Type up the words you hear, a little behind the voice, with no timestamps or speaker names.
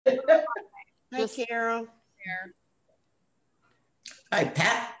Hi, Carol. Hi,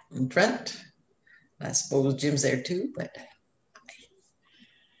 Pat and Trent. I suppose Jim's there too, but.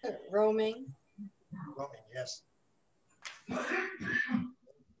 Roaming. Roaming, yes.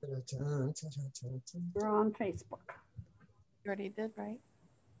 We're on Facebook. You already did, right?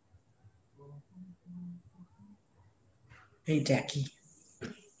 Hey, Jackie.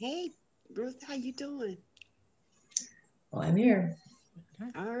 Hey, Ruth, how you doing? Well, I'm here.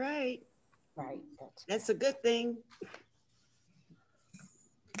 All right. Right. That's a good thing.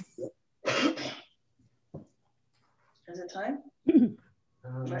 Is it time?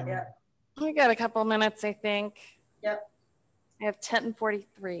 Not yet. We got a couple minutes, I think. Yep. I have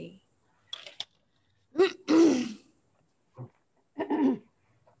 10:43.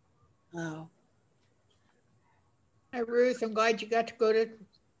 Oh. Hi, Ruth. I'm glad you got to go to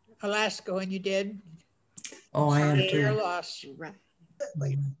Alaska when you did. Oh, I am too. Your loss. Right.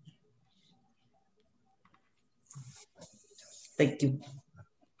 Thank you.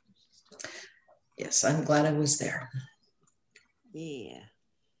 Yes, I'm glad I was there. Yeah.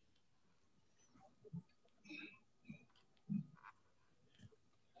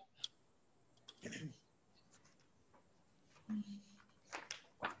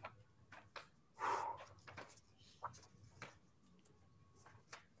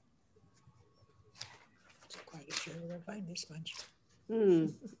 So quite sure where to find this bunch. Try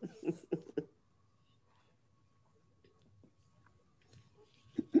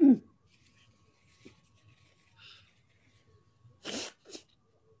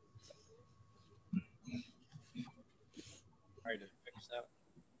to fix that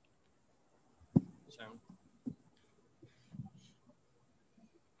sound.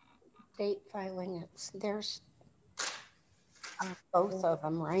 Date filing. There's both of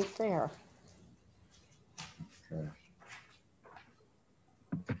them right there.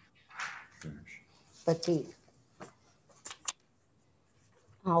 But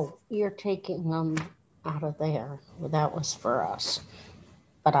you're taking them out of there. Well, that was for us.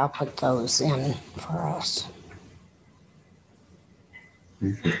 But I'll put those in for us.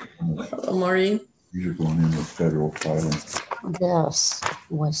 Hello, Maureen. These are going in with federal filing. This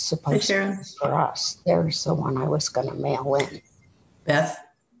was supposed to be for us. There's the one I was going to mail in. Beth?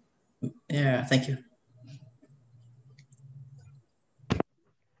 Yeah, thank you.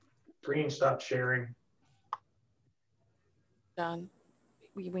 Green, stop sharing. Done.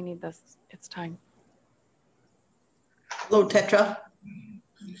 We need this. It's time. Hello, Tetra.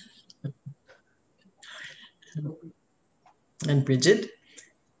 And Bridget,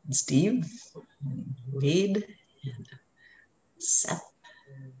 and Steve, and Wade, and Seth.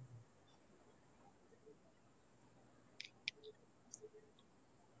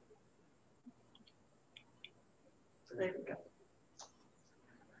 So there we go.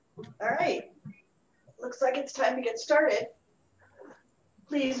 All right. Looks like it's time to get started.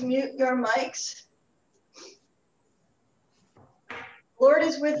 Please mute your mics. Lord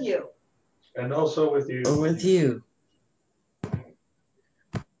is with you. And also with you. With you. Oh,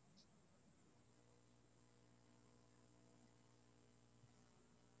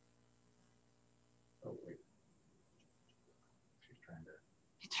 wait. She's trying to.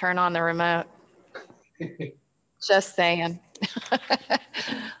 You turn on the remote. Just saying.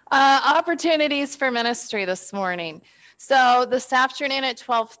 Opportunities for ministry this morning. So this afternoon at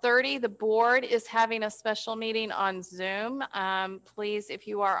 12:30, the board is having a special meeting on Zoom. Please, if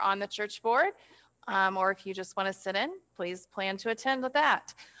you are on the church board, or if you just want to sit in, please plan to attend with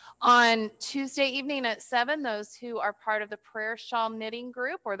that. On Tuesday evening at 7, those who are part of the prayer shawl knitting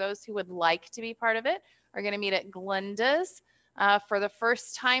group or those who would like to be part of it are going to meet at Glenda's for the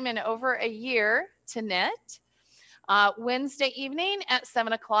first time in over a year to knit. Wednesday evening at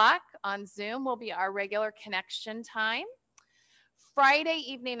 7 o'clock on Zoom will be our regular connection time. Friday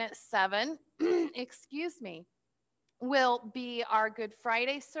evening at 7, excuse me, will be our Good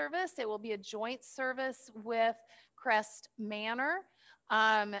Friday service. It will be a joint service with Crest Manor.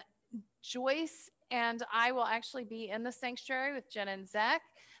 Joyce and I will actually be in the sanctuary with Jen and Zach,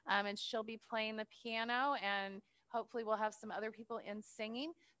 and she'll be playing the piano, and hopefully we'll have some other people in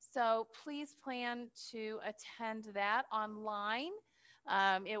singing. So please plan to attend that online.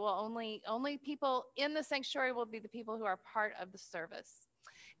 It will only people in the sanctuary will be the people who are part of the service.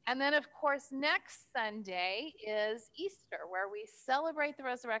 And then, of course, next Sunday is Easter, where we celebrate the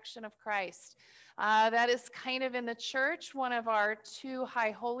resurrection of Christ. That is kind of in the church, one of our 2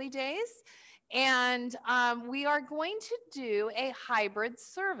 high holy days. And we are going to do a hybrid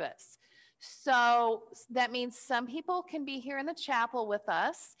service. So that means some people can be here in the chapel with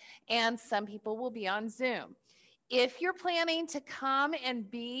us, and some people will be on Zoom. If you're planning to come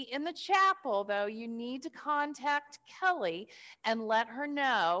and be in the chapel, though, you need to contact Kelly and let her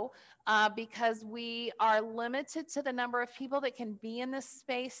know because we are limited to the number of people that can be in this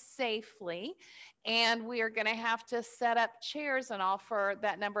space safely. And we are going to have to set up chairs and all for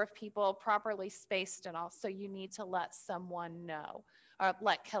that number of people properly spaced and all. So you need to let someone know, or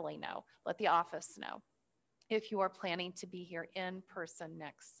let Kelly know, let the office know if you are planning to be here in person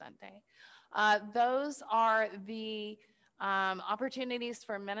next Sunday. Those are the opportunities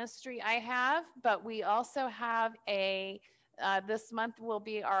for ministry I have, but we also have this month will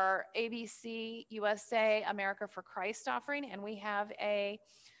be our ABC USA America for Christ offering, and we have a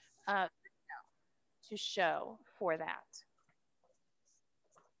video to show for that.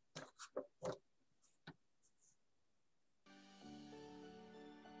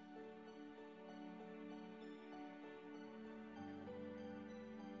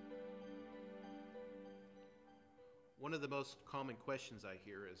 One of the most common questions I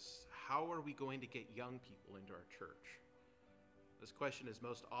hear is, how are we going to get young people into our church? This question is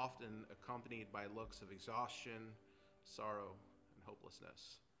most often accompanied by looks of exhaustion, sorrow, and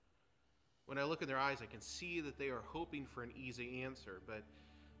hopelessness. When I look in their eyes, I can see that they are hoping for an easy answer, but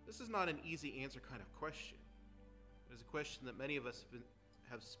this is not an easy answer kind of question. It is a question that many of us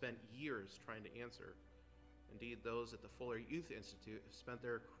have spent years trying to answer. Indeed, those at the Fuller Youth Institute have spent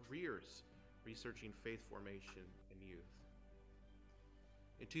their careers researching faith formation in youth.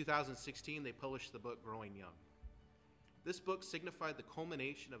 In 2016, they published the book Growing Young. This book signified the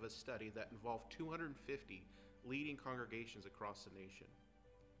culmination of a study that involved 250 leading congregations across the nation.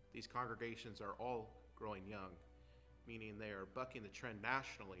 These congregations are all growing young, meaning they are bucking the trend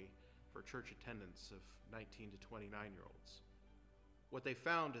nationally for church attendance of 19 to 29-year-olds. What they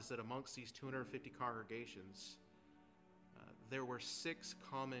found is that amongst these 250 congregations, there were 6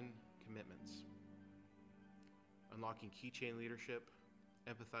 common commitments: unlocking keychain leadership,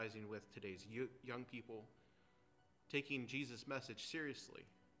 empathizing with today's young people, taking Jesus' message seriously,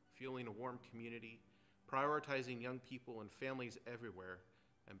 fueling a warm community, prioritizing young people and families everywhere,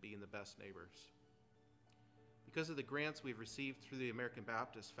 and being the best neighbors. Because of the grants we've received through the American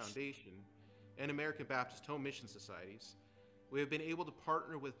Baptist Foundation and American Baptist Home Mission Societies, we have been able to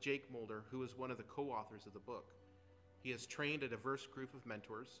partner with Jake Mulder, who is one of the co-authors of the book. He has trained a diverse group of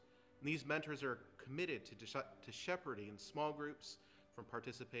mentors, and these mentors are committed to shepherding small groups from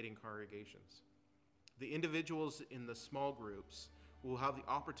participating congregations. The individuals in the small groups will have the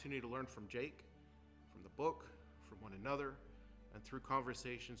opportunity to learn from Jake, from the book, from one another, and through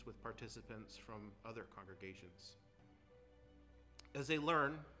conversations with participants from other congregations. As they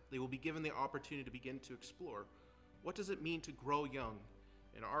learn, they will be given the opportunity to begin to explore, what does it mean to grow young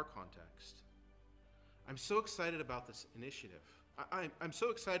in our context? I'm so excited about this initiative. I'm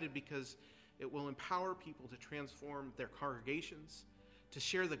so excited because it will empower people to transform their congregations, to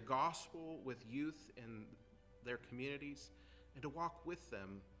share the gospel with youth in their communities, and to walk with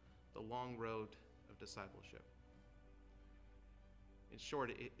them the long road of discipleship. In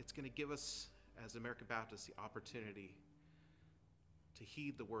short, it's going to give us, as American Baptists, the opportunity to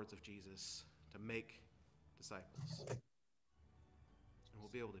heed the words of Jesus, to make disciples. And we'll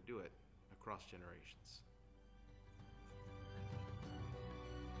be able to do it across generations.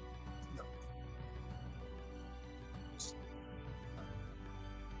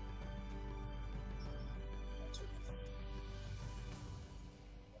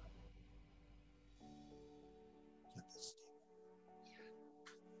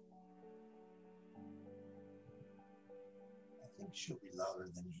 I think she'll be louder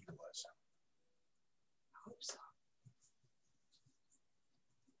than he was. I hope so.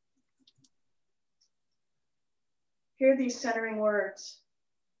 Hear these centering words.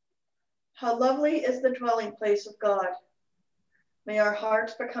 How lovely is the dwelling place of God. May our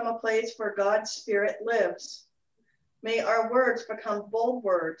hearts become a place where God's Spirit lives. May our words become bold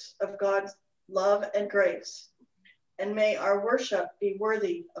words of God's love and grace. And may our worship be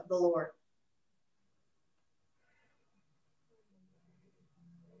worthy of the Lord.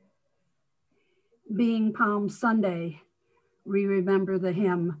 Being Palm Sunday, we remember the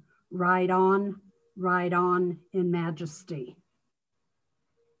hymn, Ride On in Majesty.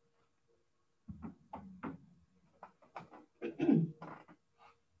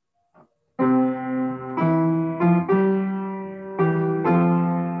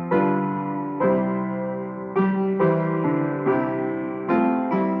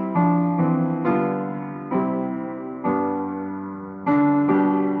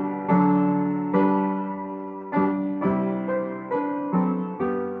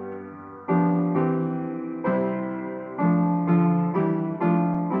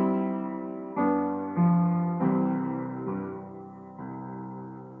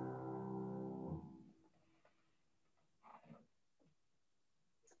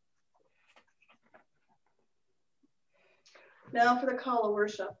 Now for the call of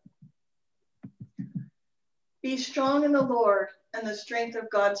worship. Be strong in the Lord and the strength of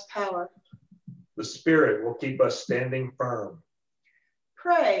God's power. The Spirit will keep us standing firm.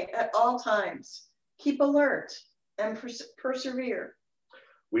 Pray at all times. Keep alert and persevere.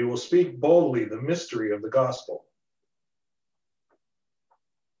 We will speak boldly the mystery of the gospel.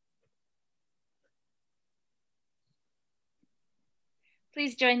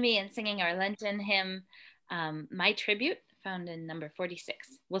 Please join me in singing our Lenten hymn, My Tribute, found in number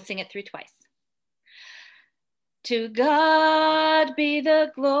 46. We'll sing it through twice. To God be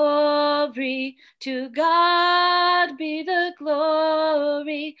the glory, to God be the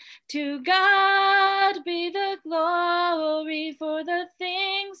glory, to God be the glory for the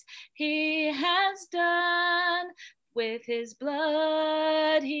things he has done. With his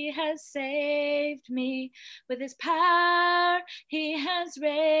blood he has saved me, with his power he has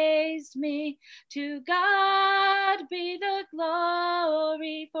raised me. To God be the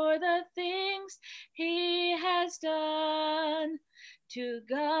glory for the things he has done. To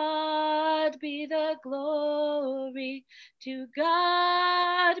God be the glory, to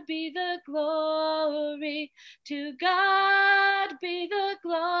God be the glory, to God be the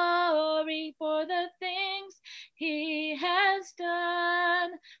glory for the things he has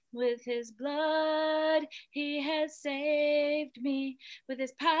done. With his blood he has saved me, with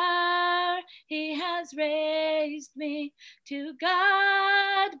his power he has raised me. To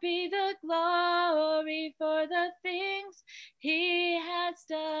God be the glory for the things he has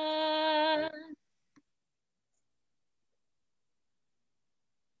done.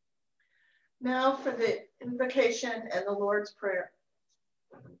 Now for the invocation and the Lord's Prayer.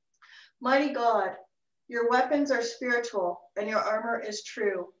 Mighty God, your weapons are spiritual and your armor is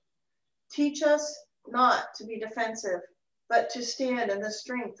true. Teach us not to be defensive, but to stand in the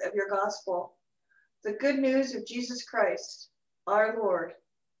strength of your gospel, the good news of Jesus Christ, our Lord.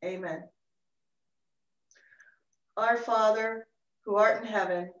 Amen. Our Father, who art in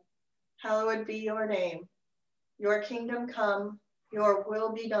heaven, hallowed be your name. Your kingdom come, your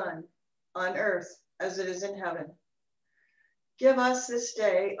will be done, on earth as it is in heaven. Give us this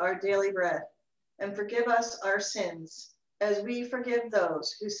day our daily bread, and forgive us our sins, as we forgive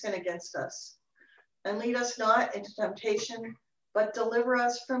those who sin against us. And lead us not into temptation, but deliver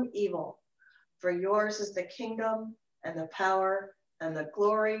us from evil. For yours is the kingdom, and the power, and the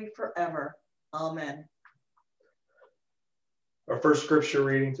glory forever. Amen. Our first scripture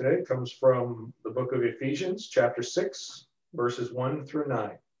reading today comes from the book of Ephesians, chapter 6, verses 1 through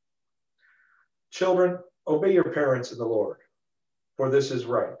 9. Children, obey your parents in the Lord, for this is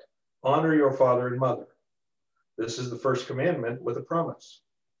right. Honor your father and mother. This is the first commandment with a promise,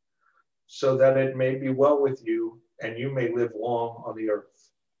 so that it may be well with you and you may live long on the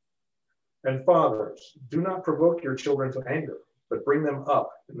earth. And fathers, do not provoke your children to anger, but bring them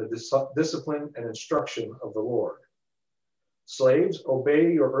up in the discipline and instruction of the Lord. Slaves,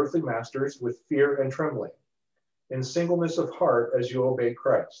 obey your earthly masters with fear and trembling, in singleness of heart as you obey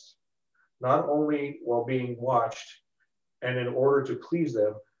Christ, not only while being watched and in order to please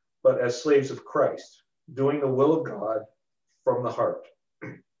them, but as slaves of Christ, doing the will of God from the heart.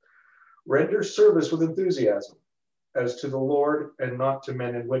 Render service with enthusiasm, as to the Lord and not to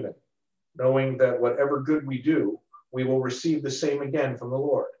men and women, knowing that whatever good we do, we will receive the same again from the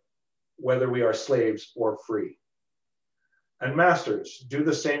Lord, whether we are slaves or free. And masters, do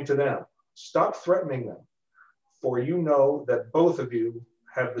the same to them. Stop threatening them, for you know that both of you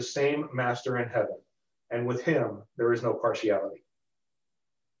have the same master in heaven, and with him there is no partiality.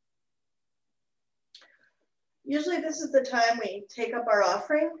 Usually this is the time we take up our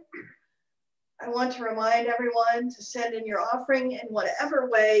offering. I want to remind everyone to send in your offering in whatever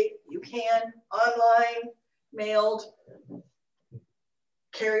way you can, online, mailed,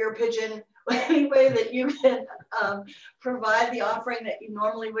 carrier pigeon, any way that you can provide the offering that you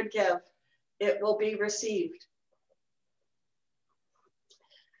normally would give. It will be received.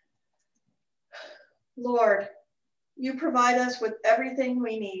 Lord, you provide us with everything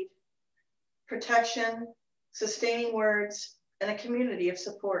we need: protection, sustaining words, and a community of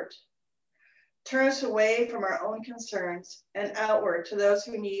support. Turn us away from our own concerns and outward to those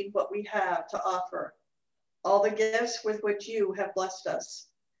who need what we have to offer, all the gifts with which you have blessed us.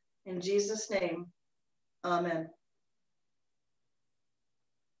 In Jesus' name, amen.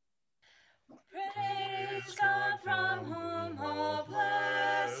 Praise God from whom all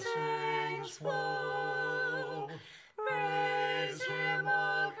blessings flow. Praise him,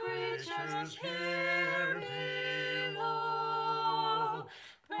 all creatures here below.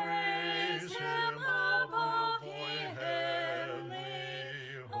 Praise him above the heavenly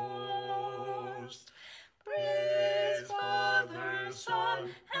host. Praise Father,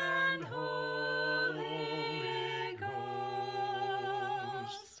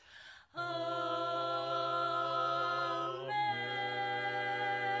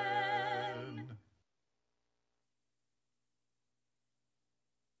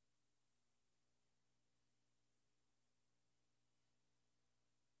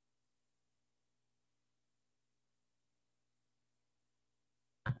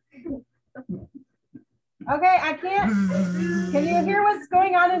 Okay, I can't. Can you hear what's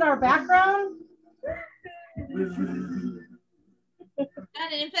going on in our background?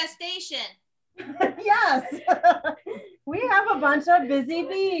 Got an infestation. Yes. We have a bunch of busy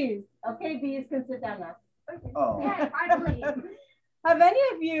bees. Okay, bees can sit down now. Oh. Yeah, finally. Have any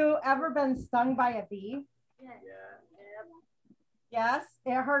of you ever been stung by a bee? Yeah. Yes,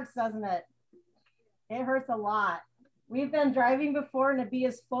 it hurts, doesn't it? It hurts a lot. We've been driving before and a bee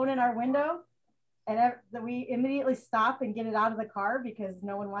has flown in our window and we immediately stop and get it out of the car because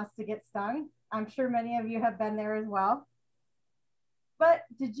no one wants to get stung. I'm sure many of you have been there as well. But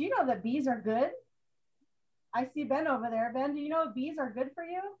did you know that bees are good? I see Ben over there. Ben, do you know bees are good for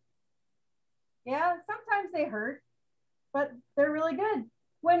you? Yeah, sometimes they hurt, but they're really good.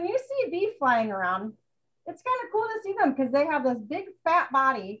 When you see a bee flying around, it's kind of cool to see them because they have this big fat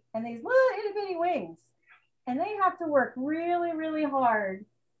body and these little itty bitty wings. And they have to work really, really hard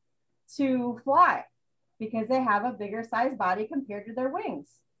to fly because they have a bigger size body compared to their wings.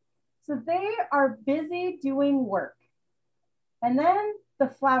 So they are busy doing work. And then the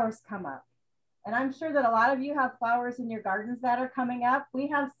flowers come up. And I'm sure that a lot of you have flowers in your gardens that are coming up. We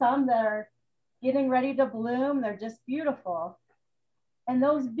have some that are getting ready to bloom. They're just beautiful. And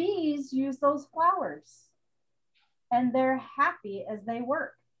those bees use those flowers. And they're happy as they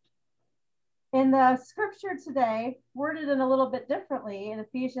work. In the scripture today, worded in a little bit differently, in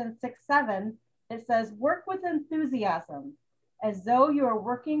Ephesians 6:7, it says, work with enthusiasm, as though you are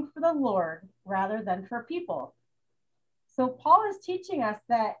working for the Lord rather than for people. So Paul is teaching us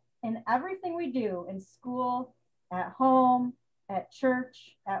that in everything we do, in school, at home, at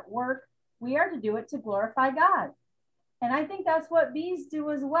church, at work, we are to do it to glorify God. And I think that's what bees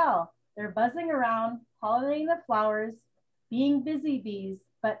do as well. They're buzzing around, pollinating the flowers, being busy bees,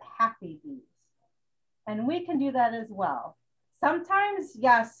 but happy bees. And we can do that as well. Sometimes,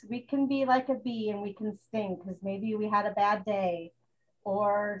 yes, we can be like a bee and we can sting because maybe we had a bad day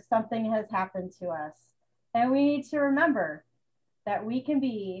or something has happened to us. And we need to remember that we can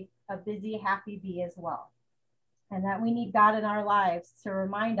be a busy, happy bee as well. And that we need God in our lives to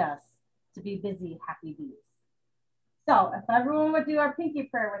remind us to be busy, happy bees. So if everyone would do our pinky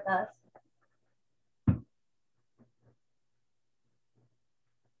prayer with us.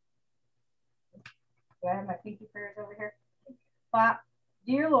 Do I have my pinky prayers over here? Clap.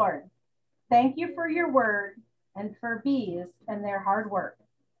 Dear Lord, thank you for your word and for bees and their hard work.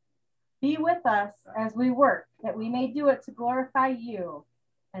 Be with us as we work, that we may do it to glorify you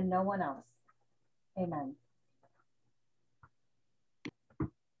and no one else. Amen.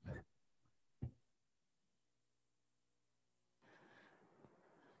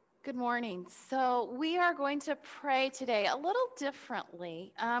 Good morning. So we are going to pray today a little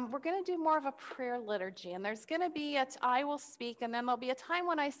differently. We're going to do more of a prayer liturgy, and there's going to be I will speak, and then there'll be a time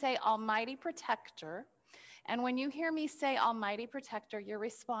when I say Almighty Protector. And when you hear me say Almighty Protector, your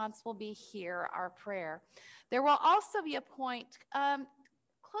response will be hear our prayer. There will also be a point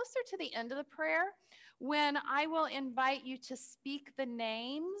closer to the end of the prayer when I will invite you to speak the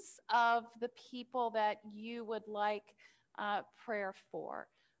names of the people that you would like prayer for.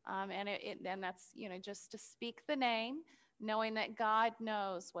 And that's, just to speak the name, knowing that God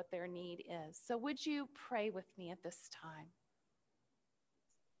knows what their need is. So would you pray with me at this time?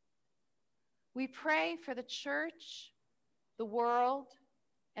 We pray for the church, the world,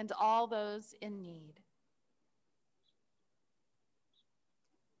 and all those in need.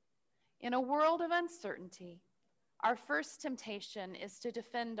 In a world of uncertainty, our first temptation is to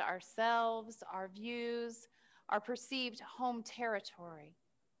defend ourselves, our views, our perceived home territory.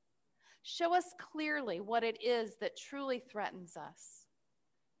 Show us clearly what it is that truly threatens us: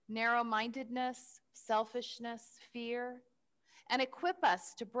 narrow-mindedness, selfishness, fear, and equip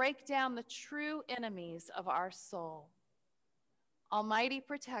us to break down the true enemies of our soul. Almighty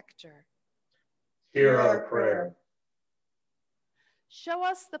Protector, hear our prayer. Show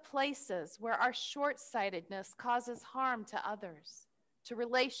us the places where our short-sightedness causes harm to others, to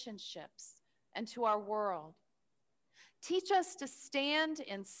relationships, and to our world. Teach us to stand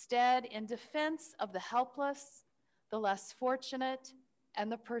instead in defense of the helpless, the less fortunate,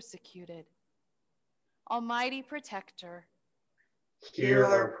 and the persecuted. Almighty Protector, hear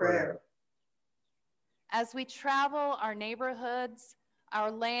our prayer. As we travel our neighborhoods, our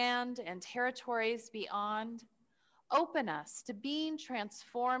land, and territories beyond, open us to being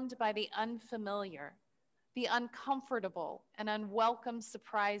transformed by the unfamiliar, the uncomfortable, and unwelcome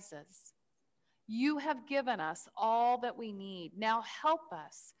surprises. You have given us all that we need. Now help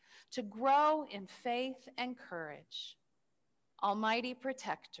us to grow in faith and courage. Almighty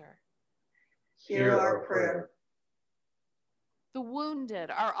Protector, hear our prayer. The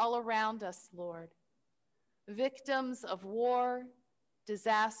wounded are all around us, Lord. Victims of war,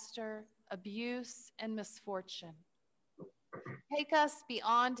 disaster, abuse, and misfortune. Take us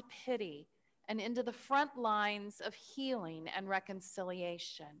beyond pity and into the front lines of healing and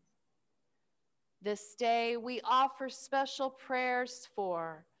reconciliation. This day we offer special prayers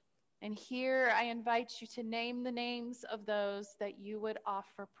for, and here I invite you to name the names of those that you would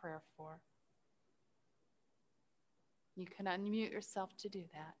offer prayer for. You can unmute yourself to do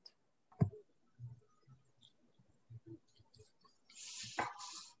that.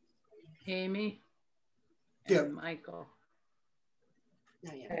 Amy. Yep. And Michael.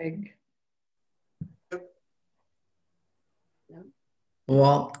 Peg.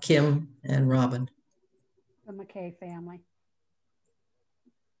 Walt, Kim, and Robin. The McKay family.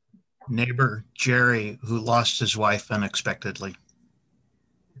 Neighbor Jerry, who lost his wife unexpectedly.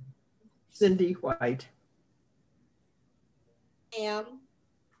 Cindy White. Ann.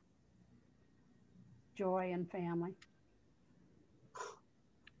 Joy and family.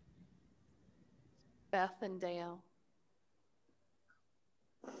 Beth and Dale.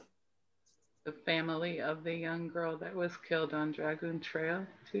 The family of the young girl that was killed on Dragoon Trail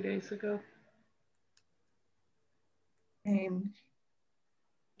 2 days ago.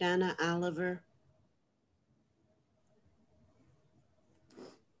 Donna Oliver.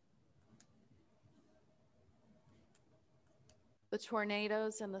 The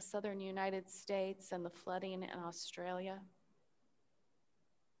tornadoes in the southern United States and the flooding in Australia.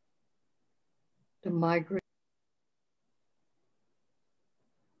 The migrant.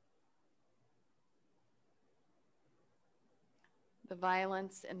 The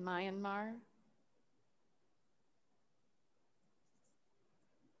violence in Myanmar.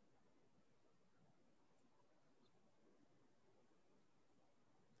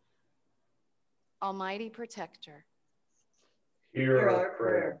 Almighty Protector. Hear our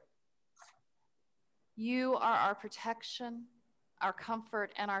prayer. You are our protection, our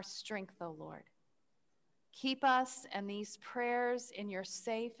comfort, and our strength, O Lord. Keep us and these prayers in your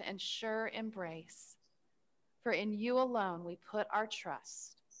safe and sure embrace. For in you alone we put our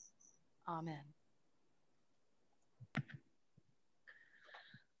trust. Amen.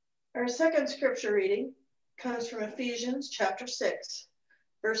 Our second scripture reading comes from Ephesians chapter 6,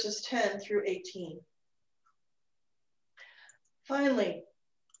 verses 10 through 18. Finally,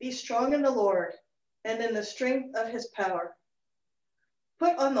 be strong in the Lord and in the strength of his power.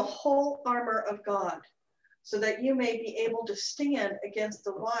 Put on the whole armor of God, so that you may be able to stand against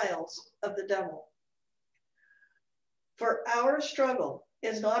the wiles of the devil. For our struggle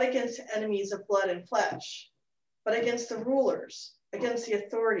is not against enemies of blood and flesh, but against the rulers, against the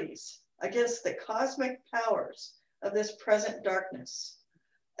authorities, against the cosmic powers of this present darkness,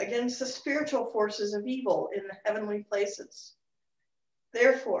 against the spiritual forces of evil in the heavenly places.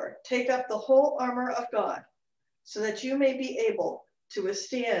 Therefore, take up the whole armor of God, so that you may be able to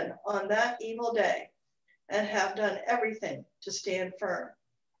withstand on that evil day, and have done everything to stand firm.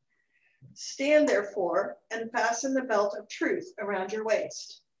 Stand therefore, and fasten the belt of truth around your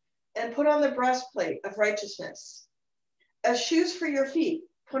waist, and put on the breastplate of righteousness. As shoes for your feet,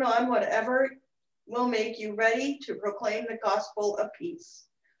 put on whatever will make you ready to proclaim the gospel of peace.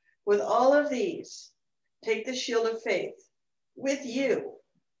 With all of these, take the shield of faith with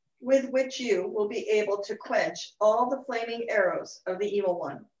which you will be able to quench all the flaming arrows of the evil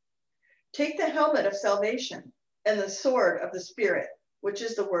one. Take the helmet of salvation and the sword of the Spirit, which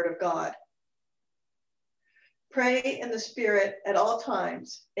is the word of God. Pray in the Spirit at all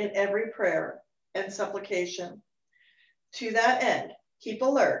times, in every prayer and supplication. To that end, keep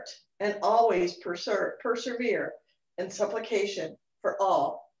alert and always persevere in supplication for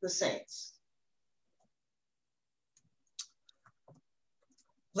all the saints.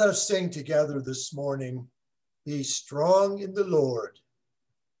 Let us sing together this morning, Be Strong in the Lord.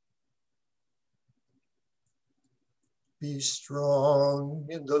 Be strong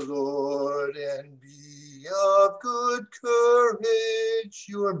in the Lord and be of good courage.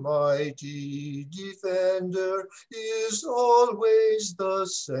 Your mighty defender is always the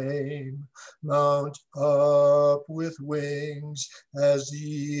same. Mount up with wings as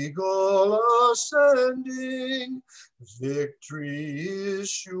eagle ascending. Victory is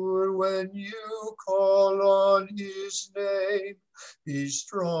sure when you call on his name. Be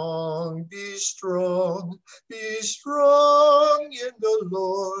strong, be strong, be strong in the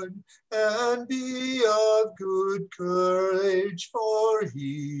Lord. Lord, and be of good courage, for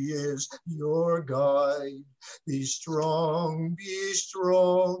he is your guide. Be strong, be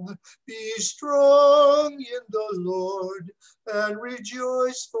strong, be strong in the Lord, and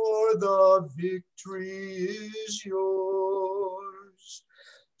rejoice, for the victory is yours.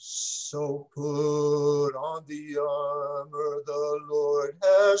 So put on the armor the Lord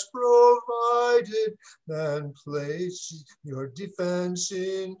has provided, and place your defense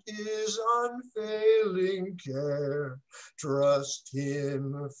in his unfailing care. Trust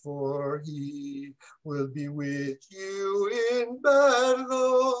him, for he will be with you in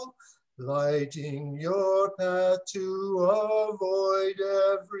battle, lighting your path to avoid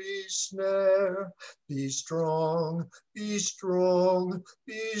every snare. Be strong, be strong,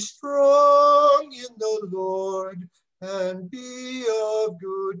 be strong in the Lord, and be of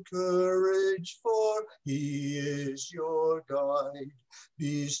good courage, for he is your guide.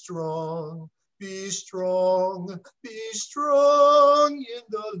 Be strong, be strong, be strong in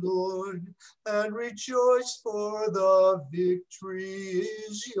the Lord, and rejoice, for the victory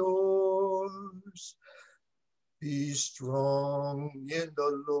is yours. Be strong in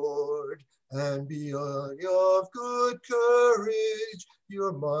the Lord, and be of good courage.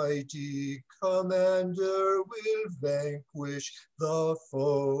 Your mighty commander will vanquish the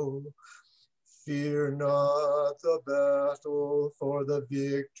foe. Fear not the battle, for the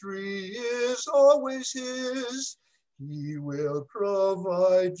victory is always his. He will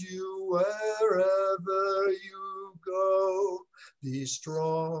provide you wherever you go. Be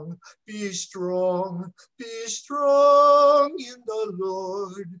strong, be strong, be strong in the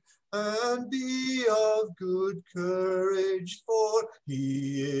Lord, and be of good courage, for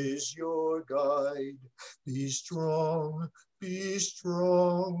he is your guide. Be strong, be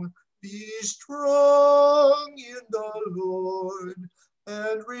strong, be strong in the Lord,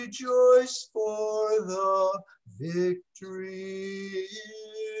 and rejoice, for the victory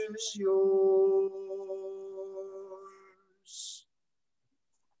is yours.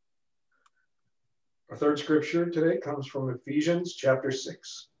 Our third scripture today comes from Ephesians chapter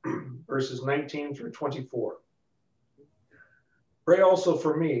 6, verses 19 through 24. Pray also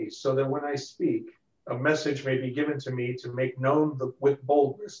for me, so that when I speak, a message may be given to me to make known with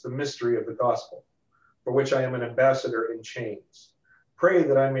boldness the mystery of the gospel, for which I am an ambassador in chains. Pray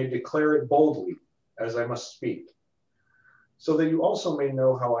that I may declare it boldly, as I must speak, so that you also may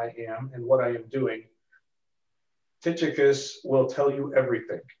know how I am and what I am doing. Tychicus will tell you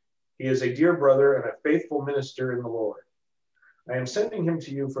everything. He is a dear brother and a faithful minister in the Lord. I am sending him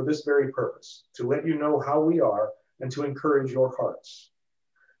to you for this very purpose, to let you know how we are and to encourage your hearts.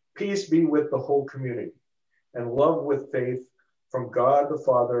 Peace be with the whole community, and love with faith from God the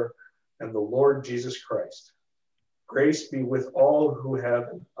Father and the Lord Jesus Christ. Grace be with all who have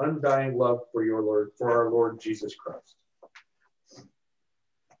an undying love for our Lord Jesus Christ.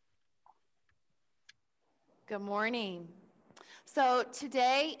 Good morning. So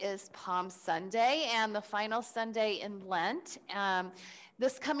today is Palm Sunday and the final Sunday in Lent.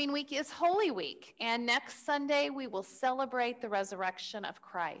 This coming week is Holy Week, and next Sunday we will celebrate the resurrection of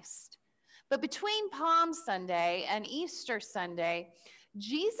Christ. But between Palm Sunday and Easter Sunday,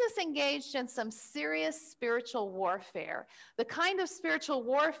 Jesus engaged in some serious spiritual warfare, the kind of spiritual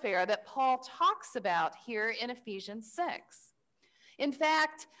warfare that Paul talks about here in Ephesians 6. In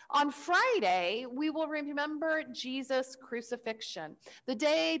fact, on Friday, we will remember Jesus' crucifixion, the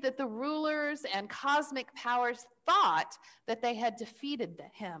day that the rulers and cosmic powers thought that they had defeated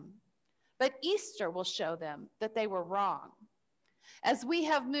him. But Easter will show them that they were wrong. As we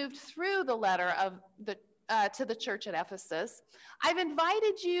have moved through the letter to the church at Ephesus, I've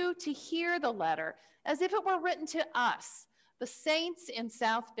invited you to hear the letter as if it were written to us, the saints in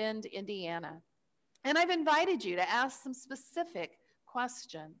South Bend, Indiana. And I've invited you to ask some specific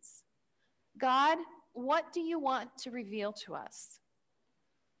questions. God, what do you want to reveal to us?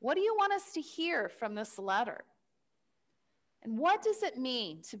 What do you want us to hear from this letter? And what does it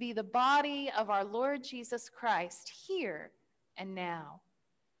mean to be the body of our Lord Jesus Christ here and now?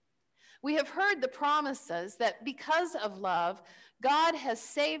 We have heard the promises that because of love, God has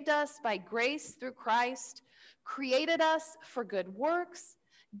saved us by grace through Christ, created us for good works,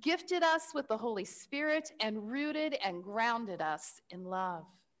 gifted us with the Holy Spirit, and rooted and grounded us in love.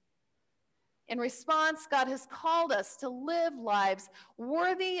 In response, God has called us to live lives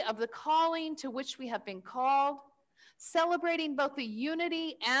worthy of the calling to which we have been called, celebrating both the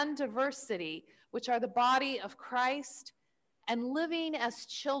unity and diversity which are the body of Christ, and living as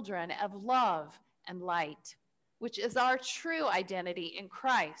children of love and light, which is our true identity in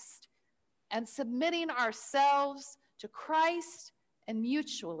Christ, and submitting ourselves to Christ and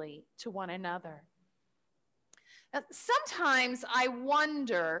mutually to one another. Now, sometimes I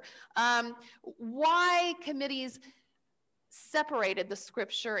wonder why committees separated the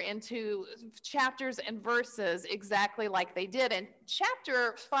scripture into chapters and verses exactly like they did. And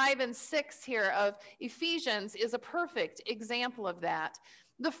chapter 5 and 6 here of Ephesians is a perfect example of that.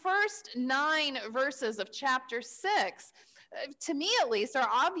 The first 9 verses of chapter 6, to me at least, are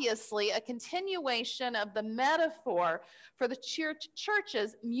obviously a continuation of the metaphor for the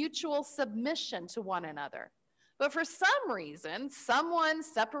church's mutual submission to one another. But for some reason, someone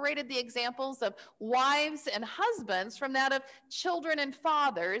separated the examples of wives and husbands from that of children and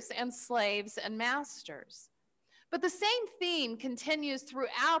fathers and slaves and masters. But the same theme continues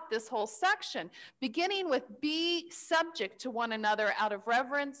throughout this whole section, beginning with be subject to one another out of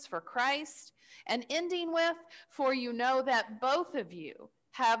reverence for Christ, and ending with, for you know that both of you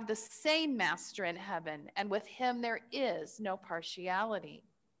have the same master in heaven, and with him there is no partiality.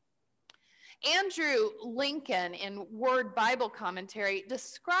 Andrew Lincoln, in Word Bible Commentary,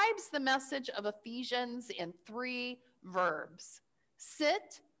 describes the message of Ephesians in 3 verbs: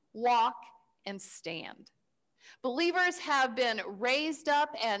 sit, walk, and stand. Believers have been raised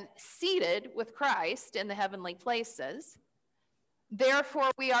up and seated with Christ in the heavenly places.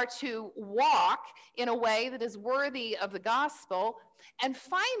 Therefore, we are to walk in a way that is worthy of the gospel. And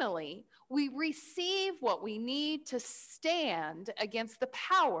finally, we receive what we need to stand against the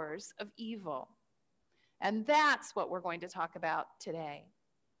powers of evil. And that's what we're going to talk about today.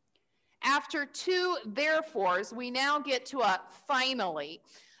 After 2 therefores, we now get to a finally.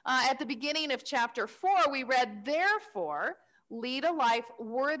 At the beginning of chapter 4, we read, therefore, lead a life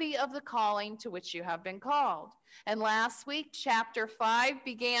worthy of the calling to which you have been called. And last week, chapter 5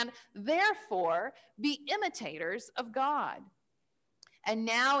 began, therefore, be imitators of God. And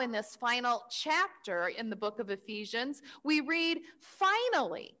now in this final chapter in the book of Ephesians, we read,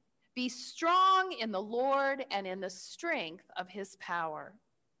 finally, be strong in the Lord and in the strength of his power.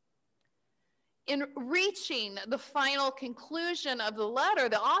 In reaching the final conclusion of the letter,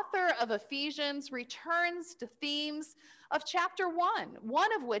 the author of Ephesians returns to themes of chapter 1,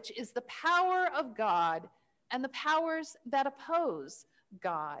 one of which is the power of God and the powers that oppose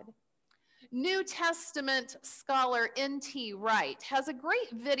God. New Testament scholar N.T. Wright has a great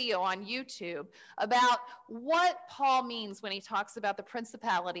video on YouTube about what Paul means when he talks about the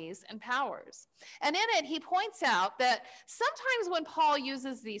principalities and powers. And in it, he points out that sometimes when Paul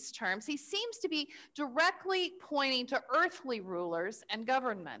uses these terms, he seems to be directly pointing to earthly rulers and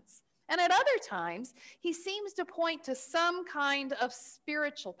governments. And at other times, he seems to point to some kind of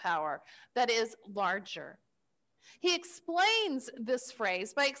spiritual power that is larger. He explains this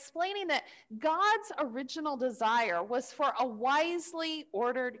phrase by explaining that God's original desire was for a wisely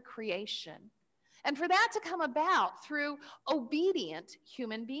ordered creation, and for that to come about through obedient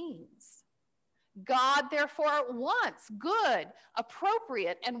human beings. God, therefore, wants good,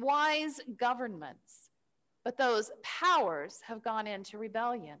 appropriate, and wise governments, but those powers have gone into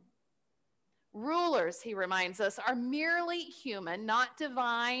rebellion. Rulers, he reminds us, are merely human, not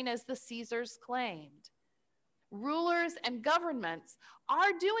divine, as the Caesars claimed. Rulers and governments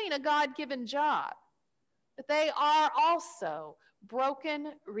are doing a God-given job, but they are also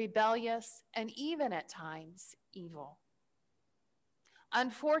broken, rebellious, and even at times evil.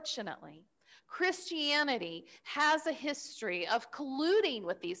 Unfortunately, Christianity has a history of colluding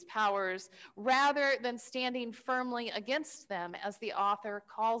with these powers rather than standing firmly against them, as the author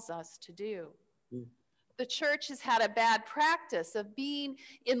calls us to do. The church has had a bad practice of being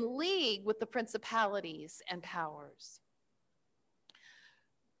in league with the principalities and powers.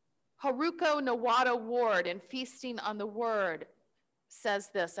 Haruko Nawada Ward, in Feasting on the Word,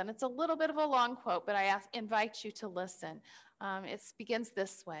 says this, and it's a little bit of a long quote, but I invite you to listen. It begins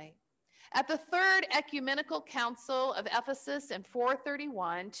this way. At the Third Ecumenical Council of Ephesus in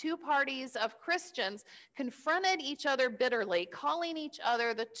 431, 2 parties of Christians confronted each other bitterly, calling each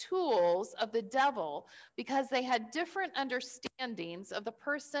other the tools of the devil because they had different understandings of the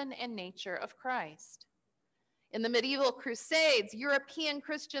person and nature of Christ. In the medieval Crusades, European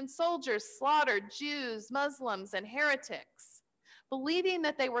Christian soldiers slaughtered Jews, Muslims, and heretics, believing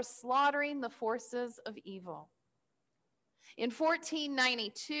that they were slaughtering the forces of evil. In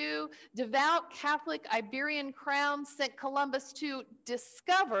 1492, devout Catholic Iberian crowns sent Columbus to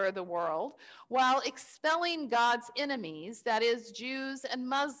discover the world while expelling God's enemies, that is, Jews and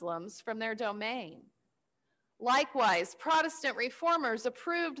Muslims, from their domain. Likewise, Protestant reformers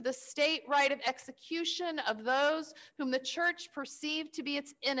approved the state right of execution of those whom the church perceived to be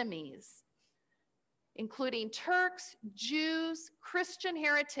its enemies, including Turks, Jews, Christian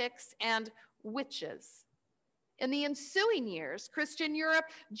heretics, and witches. In the ensuing years, Christian Europe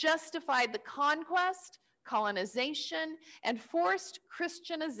justified the conquest, colonization, and forced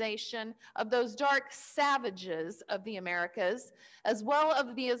Christianization of those dark savages of the Americas, as well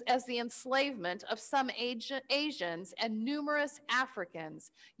as the enslavement of some Asians and numerous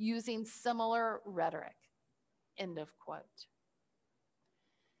Africans using similar rhetoric. End of quote.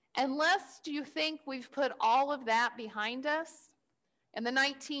 Unless do you think we've put all of that behind us? In the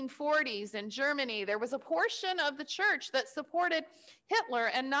 1940s in Germany, there was a portion of the church that supported Hitler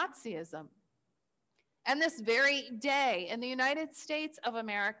and Nazism. And this very day in the United States of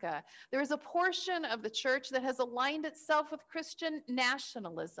America, there is a portion of the church that has aligned itself with Christian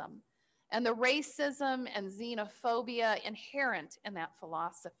nationalism and the racism and xenophobia inherent in that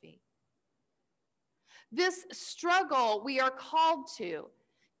philosophy. This struggle we are called to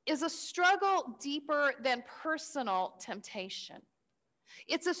is a struggle deeper than personal temptation.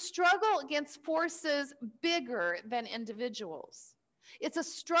 It's a struggle against forces bigger than individuals. It's a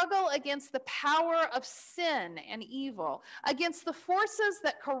struggle against the power of sin and evil, against the forces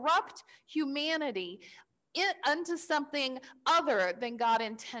that corrupt humanity unto something other than God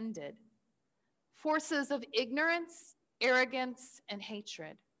intended. Forces of ignorance, arrogance, and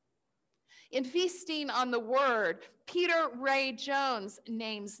hatred. In Feasting on the Word, Peter Ray Jones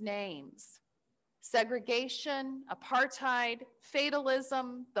names names. Segregation, apartheid,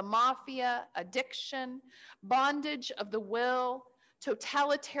 fatalism, the mafia, addiction, bondage of the will,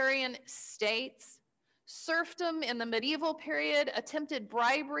 totalitarian states, serfdom in the medieval period, attempted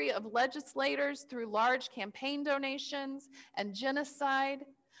bribery of legislators through large campaign donations, and genocide,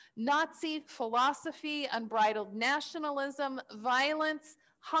 Nazi philosophy, unbridled nationalism, violence,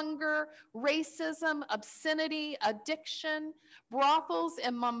 hunger, racism, obscenity, addiction, brothels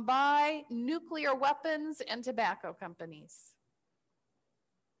in Mumbai, nuclear weapons, and tobacco companies.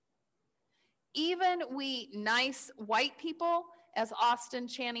 Even we nice white people, as Austin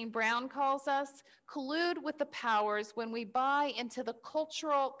Channing Brown calls us, collude with the powers when we buy into the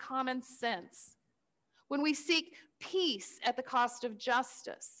cultural common sense, when we seek peace at the cost of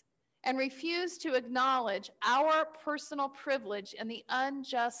justice, and refuse to acknowledge our personal privilege in the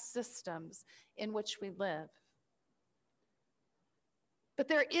unjust systems in which we live. But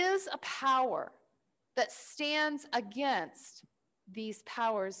there is a power that stands against these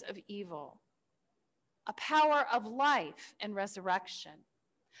powers of evil, a power of life and resurrection.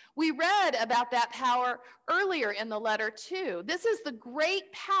 We read about that power earlier in the letter too. This is the great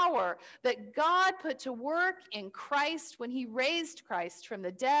power that God put to work in Christ when he raised Christ from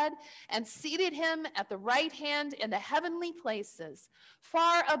the dead and seated him at the right hand in the heavenly places,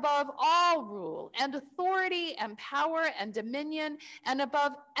 far above all rule and authority and power and dominion, and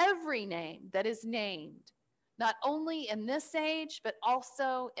above every name that is named, not only in this age, but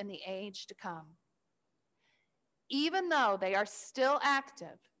also in the age to come. Even though they are still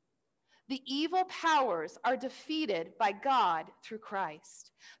active, the evil powers are defeated by God through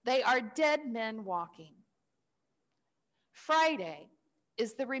Christ. They are dead men walking. Friday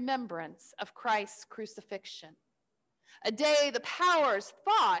is the remembrance of Christ's crucifixion, a day the powers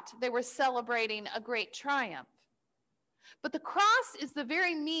thought they were celebrating a great triumph. But the cross is the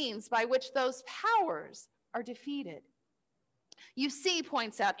very means by which those powers are defeated. You see,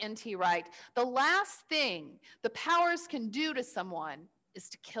 points out N.T. Wright, the last thing the powers can do to someone is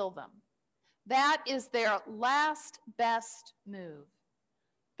to kill them. That is their last best move.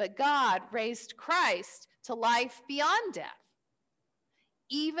 But God raised Christ to life beyond death.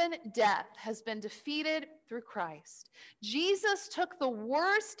 Even death has been defeated through Christ. Jesus took the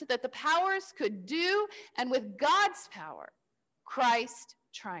worst that the powers could do, and with God's power, Christ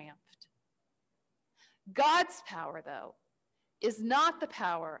triumphed. God's power, though, is not the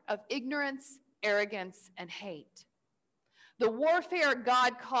power of ignorance, arrogance, and hate. The warfare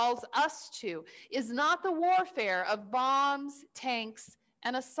God calls us to is not the warfare of bombs, tanks,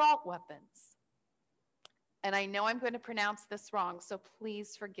 and assault weapons. And I know I'm going to pronounce this wrong, so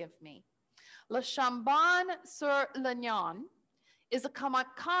please forgive me. Le Chambon-sur-Lignon is a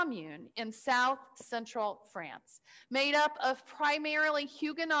commune in south-central France, made up of primarily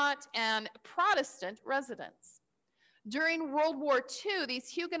Huguenot and Protestant residents. During World War II, these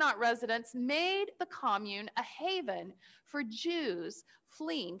Huguenot residents made the commune a haven for Jews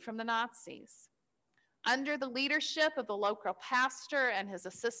fleeing from the Nazis. Under the leadership of the local pastor and his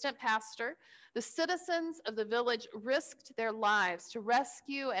assistant pastor, the citizens of the village risked their lives to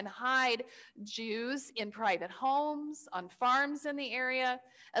rescue and hide Jews in private homes, on farms in the area,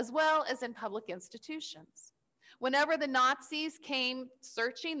 as well as in public institutions. Whenever the Nazis came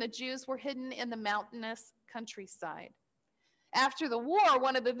searching, the Jews were hidden in the mountainous countryside. After the war,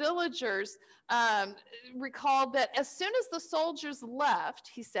 one of the villagers recalled that as soon as the soldiers left,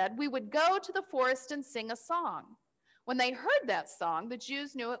 he said, we would go to the forest and sing a song. When they heard that song, the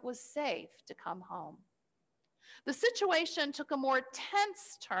Jews knew it was safe to come home. The situation took a more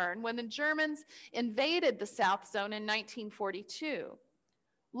tense turn when the Germans invaded the South Zone in 1942.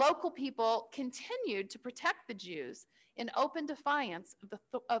 Local people continued to protect the Jews in open defiance of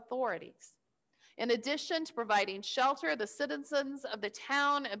the authorities. In addition to providing shelter, the citizens of the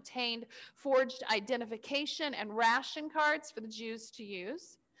town obtained forged identification and ration cards for the Jews to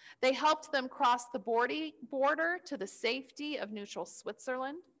use. They helped them cross the border to the safety of neutral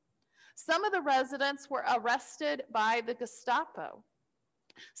Switzerland. Some of the residents were arrested by the Gestapo,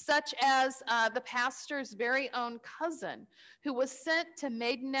 such as the pastor's very own cousin, who was sent to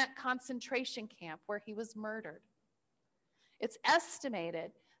Maidanet concentration camp where he was murdered. It's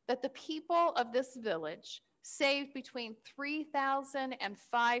estimated that the people of this village saved between 3,000 and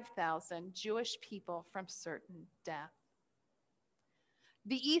 5,000 Jewish people from certain death.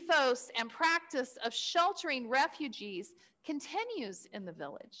 The ethos and practice of sheltering refugees continues in the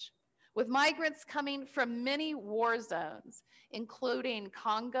village, with migrants coming from many war zones, including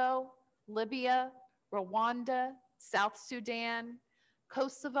Congo, Libya, Rwanda, South Sudan,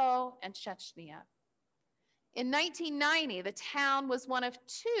 Kosovo, and Chechnya. In 1990, the town was one of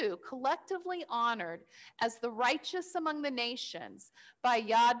two collectively honored as the righteous among the nations by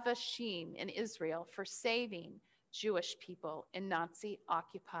Yad Vashem in Israel for saving Jewish people in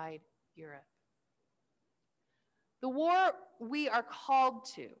Nazi-occupied Europe. The war we are called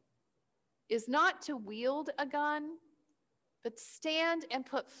to is not to wield a gun, but stand and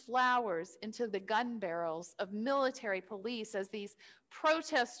put flowers into the gun barrels of military police, as these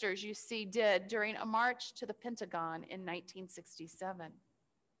protesters you see did during a march to the Pentagon in 1967.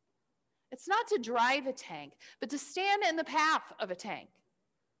 It's not to drive a tank, but to stand in the path of a tank,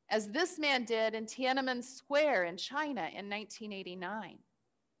 as this man did in Tiananmen Square in China in 1989.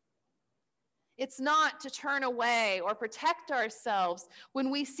 It's not to turn away or protect ourselves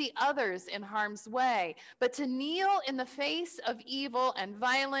when we see others in harm's way, but to kneel in the face of evil and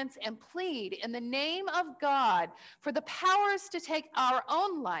violence and plead in the name of God for the powers to take our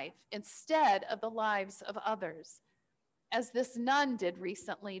own life instead of the lives of others, as this nun did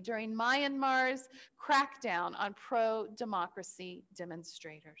recently during Myanmar's crackdown on pro-democracy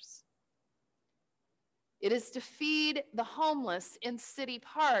demonstrators. It is to feed the homeless in city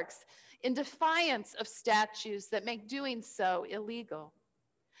parks in defiance of statutes that make doing so illegal.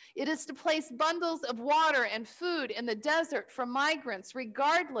 It is to place bundles of water and food in the desert for migrants,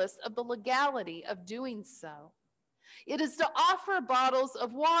 regardless of the legality of doing so. It is to offer bottles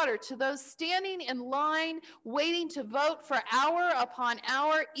of water to those standing in line, waiting to vote for hour upon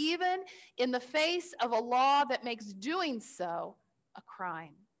hour, even in the face of a law that makes doing so a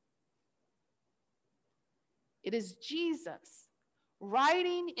crime. It is Jesus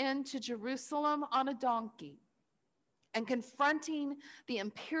riding into Jerusalem on a donkey and confronting the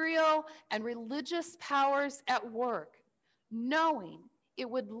imperial and religious powers at work, knowing it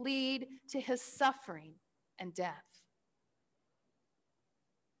would lead to his suffering and death.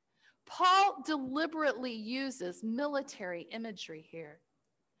 Paul deliberately uses military imagery here,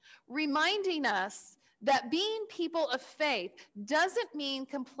 reminding us that being people of faith doesn't mean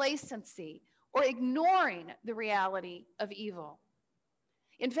complacency or ignoring the reality of evil.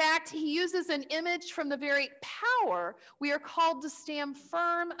 In fact, he uses an image from the very power we are called to stand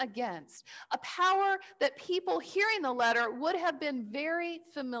firm against, a power that people hearing the letter would have been very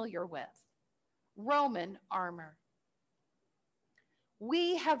familiar with: Roman armor.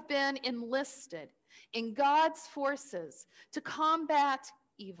 We have been enlisted in God's forces to combat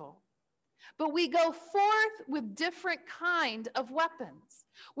evil, but we go forth with different kind of weapons.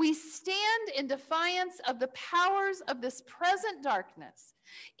 We stand in defiance of the powers of this present darkness,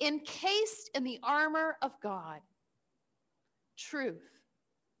 encased in the armor of God: truth,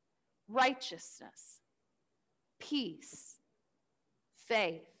 righteousness, peace,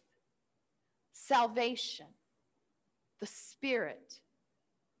 faith, salvation, the Spirit,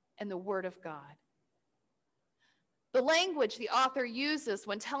 and the Word of God. The language the author uses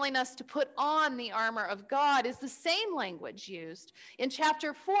when telling us to put on the armor of God is the same language used in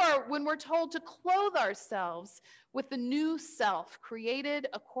chapter 4 when we're told to clothe ourselves with the new self created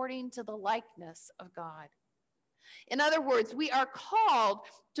according to the likeness of God. In other words, we are called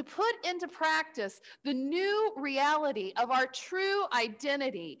to put into practice the new reality of our true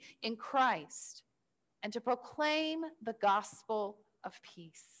identity in Christ and to proclaim the gospel of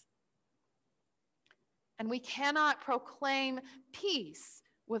peace. And we cannot proclaim peace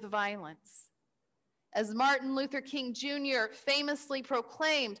with violence. As Martin Luther King Jr. famously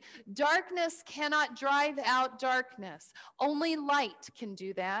proclaimed, darkness cannot drive out darkness. Only light can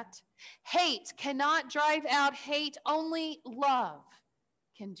do that. Hate cannot drive out hate. Only love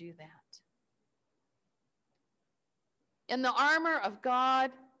can do that. In the armor of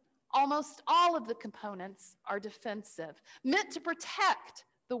God, almost all of the components are defensive, meant to protect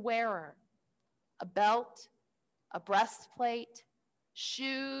the wearer. A belt, a breastplate,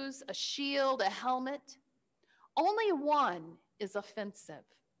 shoes, a shield, a helmet. Only one is offensive,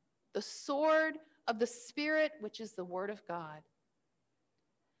 the sword of the Spirit, which is the word of God.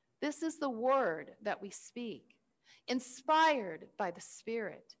 This is the word that we speak, inspired by the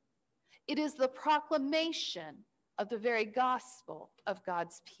Spirit. It is the proclamation of the very gospel of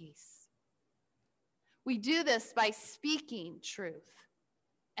God's peace. We do this by speaking truth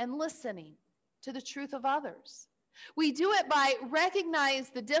and listening to the truth of others. We do it by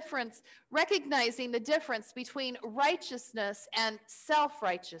recognizing the difference between righteousness and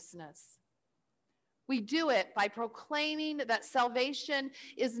self-righteousness. We do it by proclaiming that salvation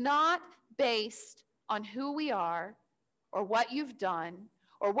is not based on who we are or what you've done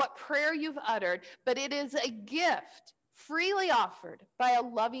or what prayer you've uttered, but it is a gift freely offered by a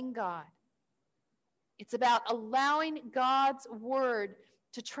loving God. It's about allowing God's word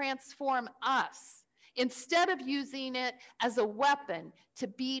to transform us instead of using it as a weapon to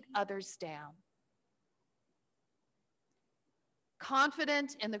beat others down.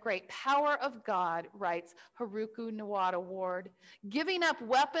 Confident in the great power of God, writes Haruki Nawada Ward, giving up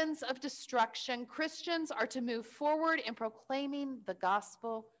weapons of destruction, Christians are to move forward in proclaiming the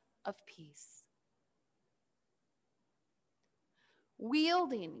gospel of peace.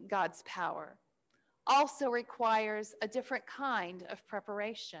 Wielding God's power also requires a different kind of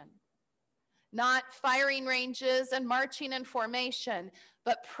preparation. Not firing ranges and marching in formation,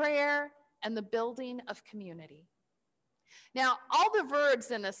 but prayer and the building of community. Now, all the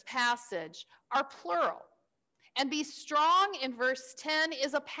verbs in this passage are plural, and be strong in verse 10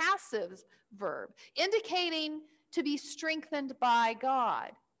 is a passive verb, indicating to be strengthened by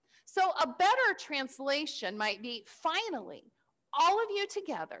God. So a better translation might be, finally, all of you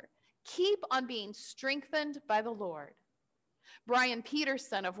together, keep on being strengthened by the Lord. Brian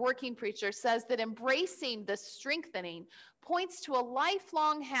Peterson of Working Preacher says that embracing this strengthening points to a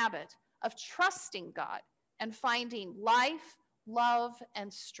lifelong habit of trusting God and finding life, love,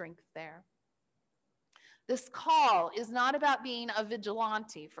 and strength there. This call is not about being a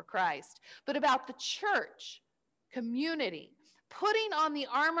vigilante for Christ, but about the church, community, putting on the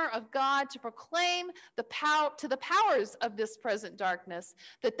armor of God to proclaim to the powers of this present darkness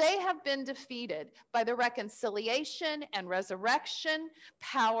that they have been defeated by the reconciliation and resurrection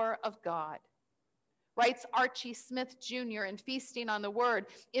power of God. Writes Archie Smith Jr. in Feasting on the Word,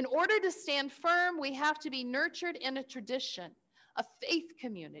 in order to stand firm, we have to be nurtured in a tradition, a faith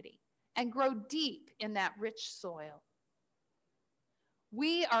community, and grow deep in that rich soil.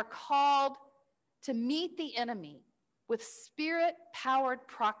 We are called to meet the enemy with Spirit-powered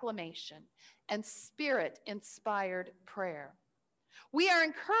proclamation and Spirit-inspired prayer. We are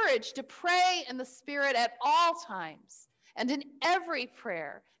encouraged to pray in the Spirit at all times and in every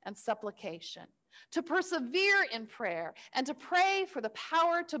prayer and supplication, to persevere in prayer and to pray for the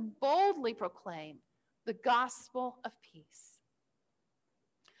power to boldly proclaim the gospel of peace.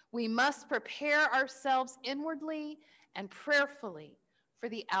 We must prepare ourselves inwardly and prayerfully for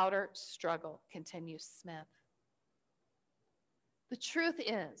the outer struggle, continues Smith. The truth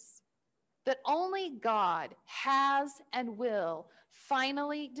is that only God has and will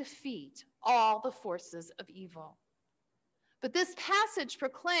finally defeat all the forces of evil. But this passage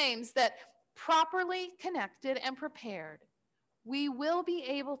proclaims that properly connected and prepared, we will be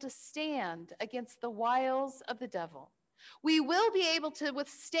able to stand against the wiles of the devil. We will be able to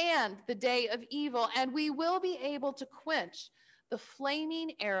withstand the day of evil, and we will be able to quench the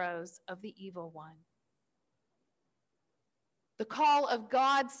flaming arrows of the evil one. The call of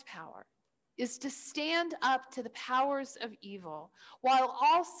God's power is to stand up to the powers of evil while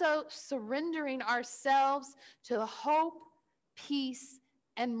also surrendering ourselves to the hope, peace,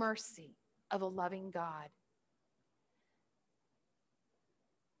 and mercy of a loving God.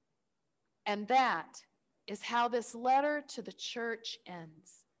 And that is how this letter to the church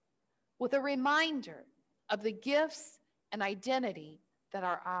ends, with a reminder of the gifts and identity that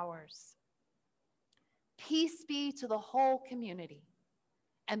are ours. Peace be to the whole community,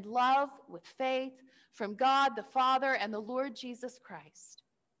 and love with faith from God the Father and the Lord Jesus Christ.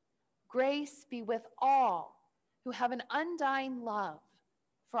 Grace be with all who have an undying love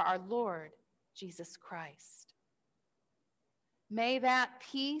for our Lord Jesus Christ. May that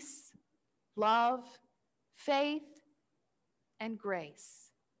peace, love, faith, and grace.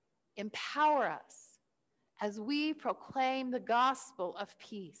 Empower us as we proclaim the gospel of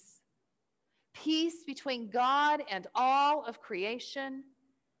peace. Peace between God and all of creation,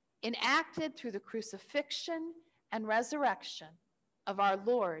 enacted through the crucifixion and resurrection of our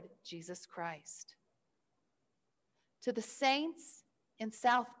Lord Jesus Christ. To the saints in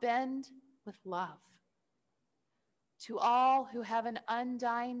South Bend, with love. To all who have an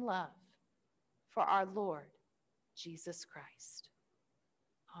undying love for our Lord Jesus Christ.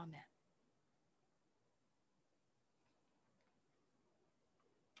 Amen.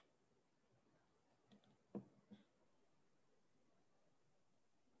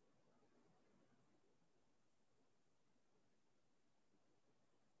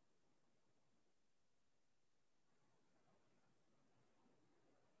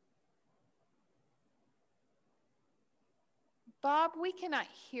 Bob, we cannot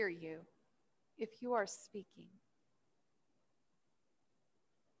hear you if you are speaking.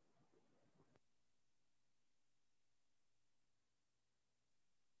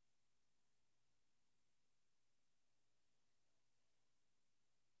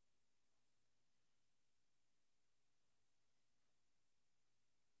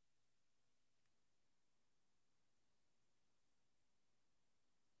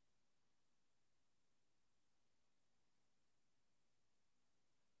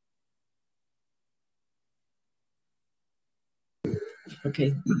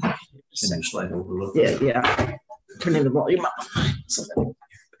 Okay. Slide over a little bit. Yeah. Turning the volume up.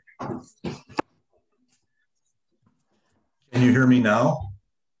 Can you hear me now?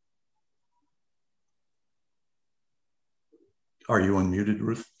 Are you unmuted,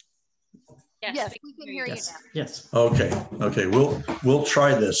 Ruth? Yes, we can hear you now. Yes. Okay. Okay. We'll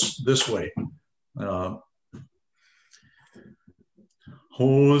try this way.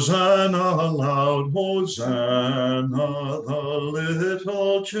 Hosanna, loud Hosanna, the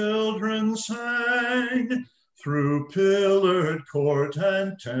little children sang. Through pillared court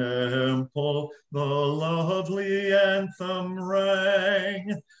and temple, the lovely anthem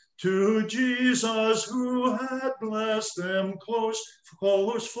rang. To Jesus, who had blessed them close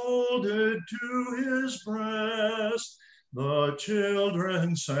folded to his breast, the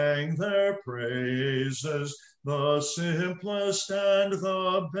children sang their praises, the simplest and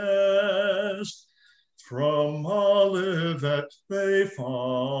the best. From Olivet they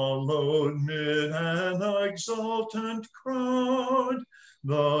followed mid an exultant crowd,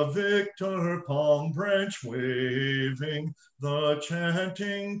 the victor palm branch waving, the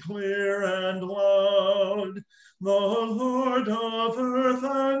chanting clear and loud. The Lord of earth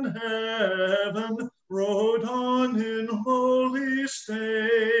and heaven rode on in holy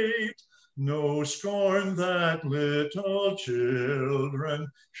state. No scorn that little children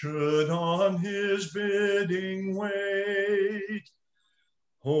should on his bidding wait.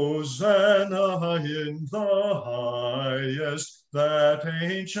 Hosanna in the highest, that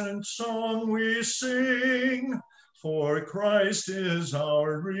ancient song we sing. For Christ is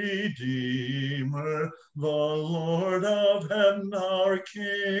our Redeemer, the Lord of heaven, our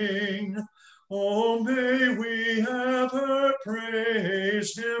King. Oh, may we ever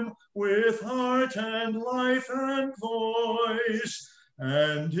praise him with heart and life and voice,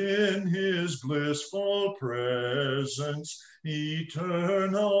 and in his blissful presence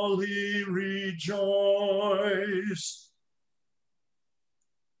eternally rejoice.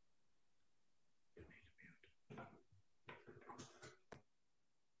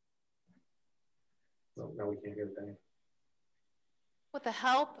 No, now we can't hear the thing. With the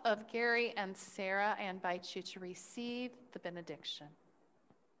help of Gary and Sarah, I invite you to receive the benediction.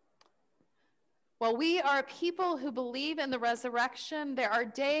 While we are a people who believe in the resurrection, there are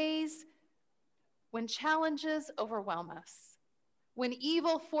days when challenges overwhelm us, when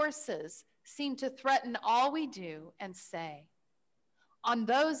evil forces seem to threaten all we do and say. On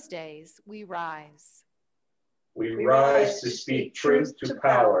those days, we rise. We rise to speak truth to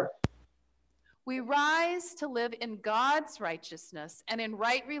power. We rise to live in God's righteousness and in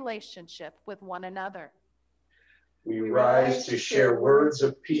right relationship with one another. We rise to share words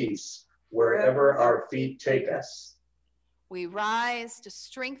of peace wherever our feet take us. We rise to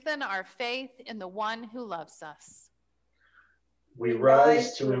strengthen our faith in the one who loves us. We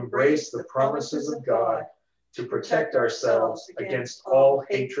rise to embrace the promises of God, to protect ourselves against all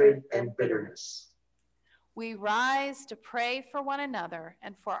hatred and bitterness. We rise to pray for one another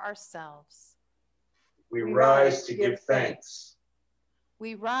and for ourselves. We rise to give thanks.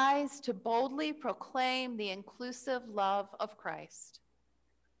 We rise to boldly proclaim the inclusive love of Christ.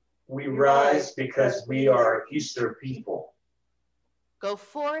 We rise because we are Easter people. Go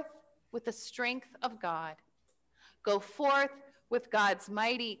forth with the strength of God. Go forth with God's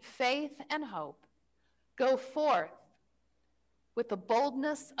mighty faith and hope. Go forth with the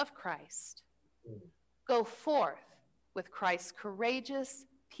boldness of Christ. Go forth with Christ's courageous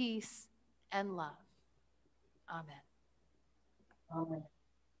peace and love. Amen. Amen.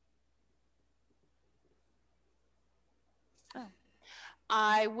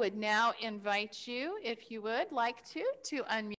 I would now invite you, if you would like to unmute.